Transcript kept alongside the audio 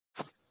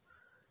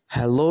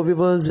Hello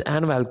viewers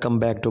and welcome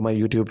back to my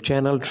YouTube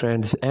channel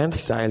Trends and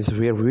Styles,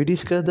 where we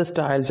discuss the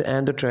styles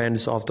and the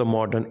trends of the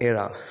modern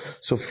era.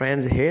 So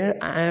friends, here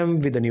I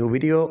am with a new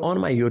video on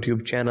my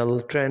YouTube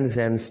channel Trends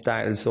and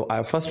Styles. So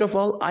first of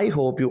all, I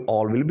hope you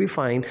all will be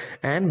fine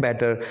and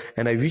better,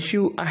 and I wish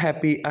you a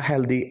happy, a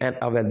healthy and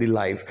a wealthy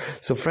life.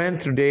 So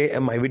friends, today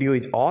my video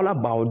is all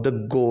about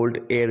the gold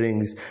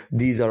earrings.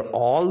 These are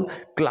all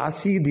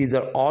classy, these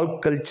are all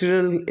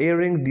cultural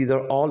earrings, these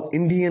are all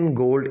Indian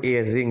gold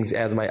earrings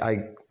as I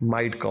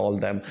might call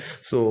them.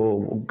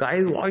 So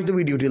guys, watch the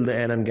video till the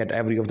end and get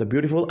every of the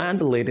beautiful and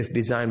the latest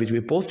design which we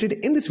posted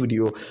in this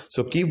video.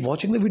 So keep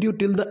watching the video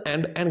till the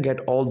end and get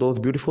all those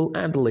beautiful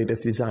and the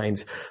latest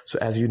designs. So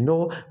as you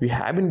know, we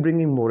have been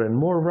bringing more and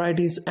more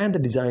varieties and the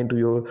design to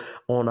you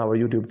on our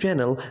YouTube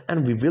channel,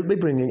 and we will be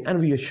bringing, and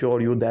we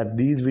assure you that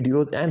these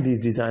videos and these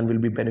designs will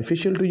be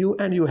beneficial to you,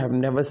 and you have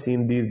never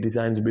seen these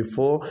designs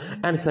before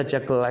and such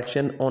a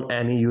collection on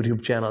any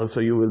YouTube channel.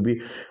 So you will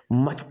be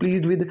much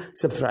pleased with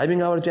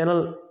subscribing our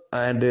channel,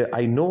 and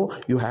I know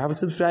you have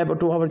subscribed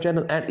to our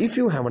channel, and if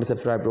you haven't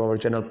subscribed to our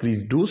channel,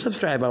 please do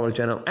subscribe our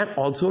channel, and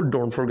also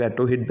don't forget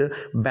to hit the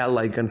bell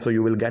icon so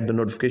you will get the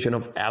notification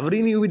of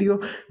every new video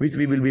which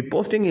we will be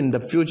posting in the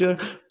future.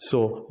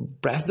 So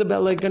press the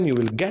bell icon, you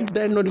will get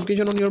that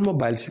notification on your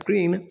mobile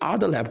screen or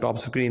the laptop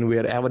screen,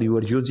 wherever you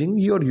are using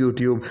your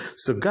YouTube.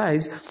 So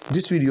guys,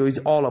 this video is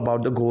all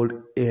about the gold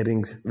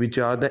earrings, which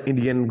are the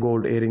Indian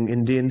gold earring.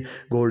 Indian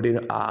gold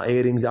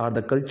earrings are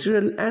the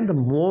cultural and the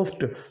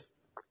most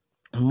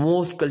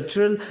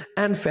cultural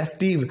and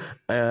festive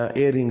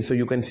earrings. So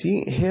you can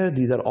see here,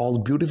 these are all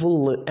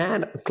beautiful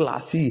and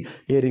classy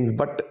earrings,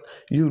 but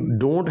you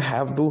don't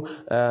have to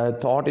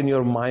thought in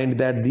your mind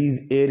that these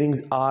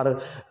earrings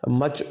are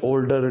much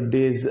older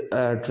days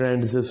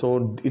trends.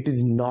 So it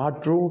is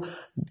not true.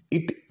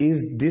 It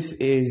is this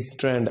age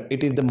trend,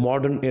 it is the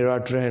modern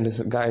era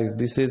trends. Guys,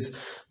 this is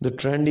the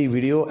trendy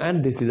video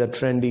and this is a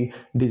trendy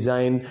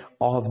design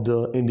of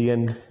the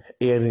Indian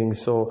earrings.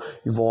 So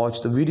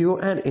watch the video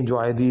and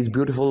enjoy these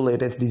beautiful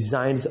latest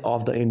designs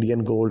of the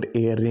Indian gold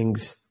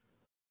earrings.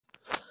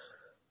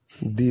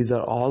 These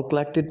are all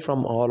collected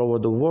from all over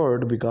the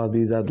world because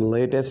these are the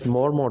latest,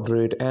 more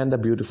moderate and the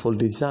beautiful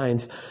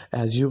designs.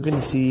 As you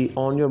can see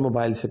on your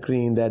mobile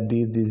screen that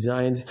these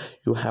designs,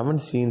 you haven't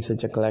seen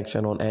such a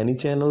collection on any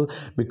channel,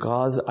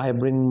 because I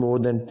bring more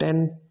than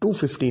 10 to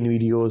 15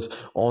 videos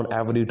on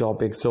every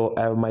topic. So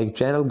my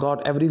channel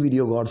got, every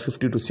video got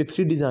 50 to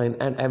 60 design,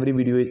 and every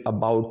video is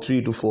about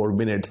 3 to 4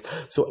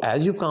 minutes. So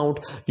as you count,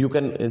 you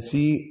can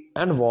see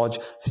and watch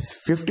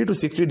 50 to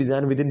 60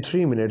 design within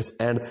 3 minutes,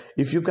 and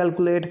if you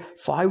calculate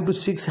 5 to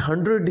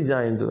 600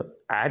 designs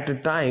at a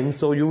time,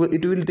 so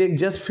it will take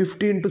just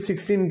 15 to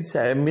 16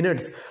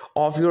 minutes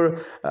of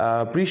your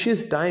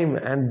precious time,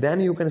 and then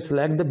you can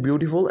select the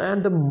beautiful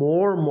and the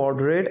more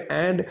moderate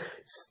and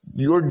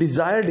your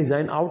desired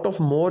design out of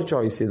more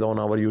choices on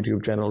our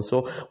YouTube channel.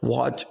 So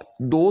watch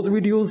those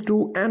videos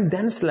too, and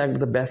then select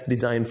the best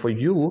design for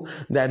you,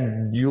 that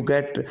you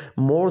get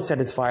more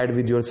satisfied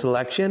with your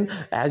selection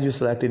as you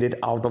selected it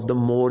out of the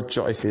more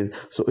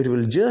choices. So it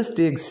will just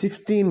take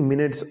 16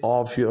 minutes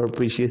of your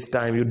precious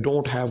time. You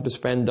don't have to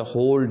spend the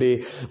whole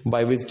day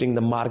by visiting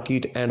the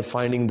market and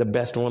finding the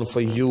best one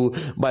for you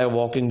by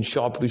walking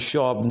shop to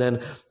shop.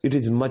 Then it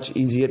is much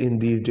easier in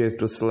these days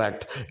to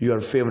select your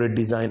favorite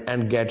design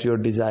and get your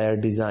desired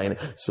design.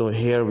 So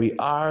here we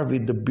are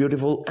with the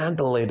beautiful and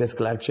the latest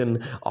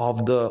collection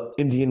of the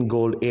Indian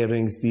gold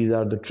earrings. These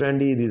are the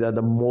trendy, these are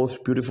the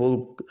most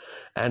beautiful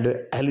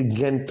and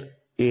elegant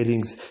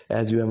earrings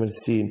as you haven't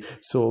seen.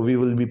 So we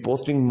will be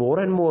posting more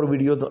and more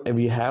videos.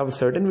 We have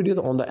certain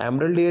videos on the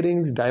emerald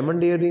earrings,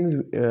 diamond earrings,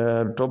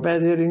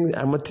 topaz earrings,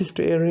 amethyst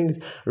earrings,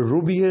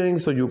 ruby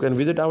earrings. So you can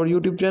visit our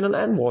YouTube channel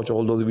and watch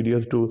all those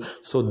videos too.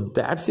 So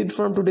that's it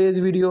from today's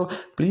video.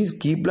 Please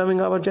keep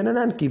loving our channel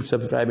and keep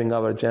subscribing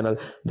our channel.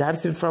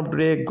 That's it from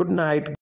today. Good night.